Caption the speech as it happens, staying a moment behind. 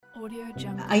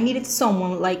I needed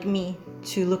someone like me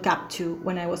to look up to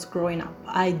when I was growing up.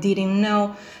 I didn't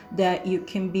know that you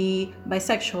can be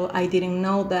bisexual. I didn't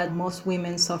know that most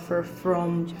women suffer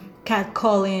from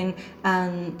catcalling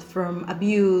and from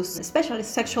abuse, especially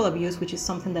sexual abuse, which is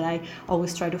something that I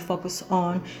always try to focus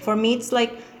on. For me, it's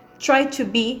like try to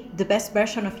be the best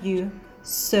version of you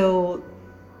so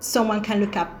someone can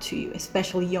look up to you,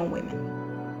 especially young women.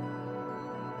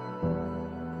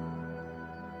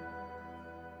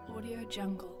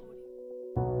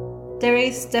 There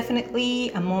is definitely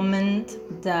a moment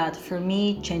that for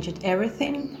me changed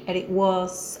everything, and it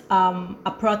was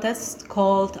a protest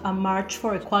called a March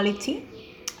for Equality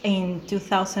in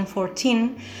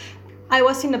 2014. I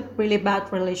was in a really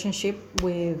bad relationship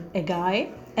with a guy,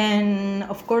 and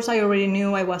of course I already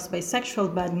knew I was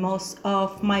bisexual, but most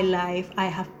of my life I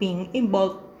have been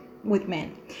involved with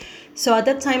men. So at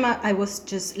that time I was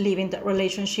just leaving that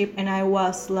relationship, and I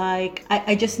was like,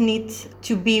 I just need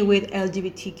to be with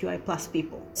LGBTQI plus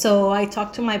people. So I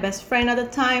talked to my best friend at the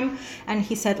time, and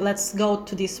he said, let's go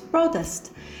to this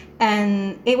protest.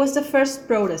 And it was the first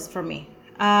protest for me.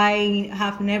 I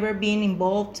have never been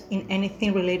involved in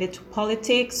anything related to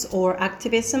politics or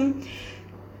activism.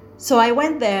 So I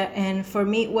went there, and for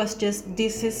me it was just,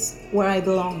 this is where I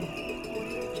belong.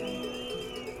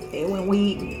 When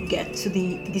we get to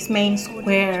this main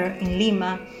square in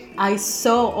Lima, I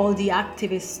saw all the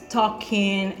activists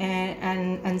talking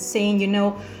and saying,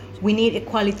 we need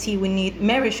equality, we need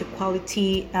marriage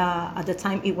equality. At the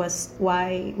time, it was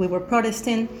why we were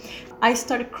protesting. I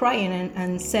started crying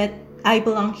and said, I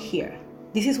belong here.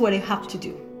 This is what I have to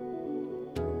do.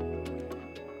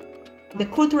 The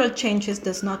cultural changes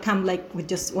does not come like with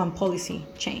just one policy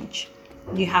change.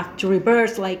 You have to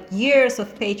reverse years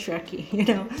of patriarchy,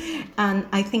 and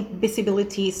I think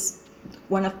visibility is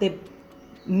one of the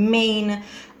main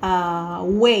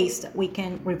ways that we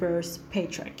can reverse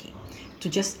patriarchy. To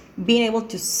just being able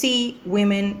to see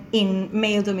women in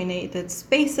male-dominated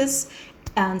spaces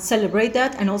and celebrate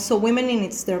that, and also women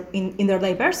in their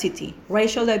diversity,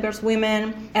 racial diverse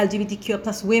women, LGBTQ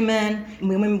plus women,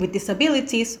 women with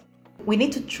disabilities. We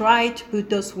need to try to put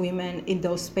those women in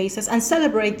those spaces and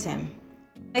celebrate them.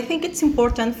 I think it's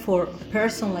important for a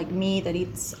person like me that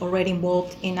is already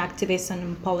involved in activism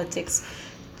and politics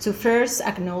to first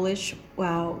acknowledge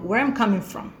where I'm coming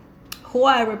from, who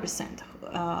I represent,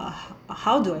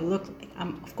 how do I look like.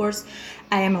 Of course,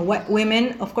 I am a white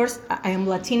woman. Of course, I am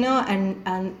Latino,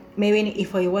 and maybe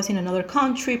if I was in another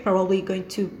country, probably going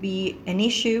to be an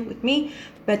issue with me.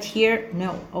 But here,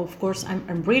 no. Of course,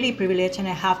 I'm really privileged, and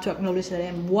I have to acknowledge that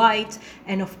I'm white.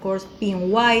 And of course,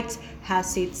 being white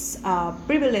has its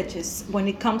privileges when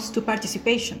it comes to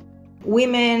participation.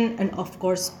 Women and of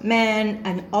course men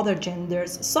and other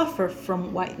genders suffer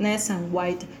from whiteness and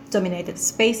white-dominated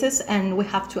spaces, and we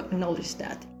have to acknowledge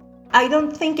that. I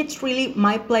don't think it's really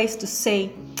my place to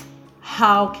say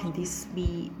how can this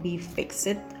be fixed.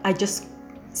 I just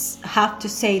have to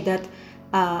say that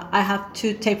I have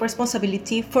to take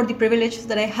responsibility for the privileges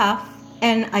that I have,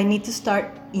 and I need to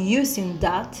start using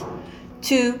that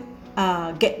to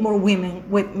get more women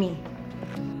with me.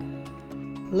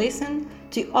 Listen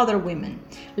to other women,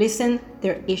 listen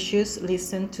their issues,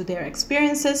 listen to their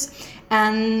experiences,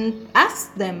 and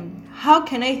ask them, how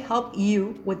can I help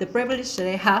you with the privilege that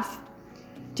I have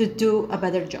to do a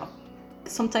better job?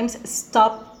 Sometimes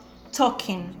stop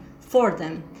talking for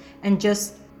them and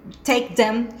just take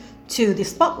them to the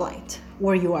spotlight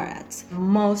where you are at.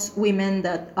 Most women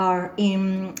that are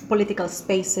in political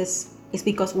spaces is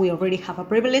because we already have a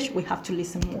privilege. We have to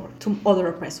listen more to other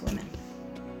oppressed women.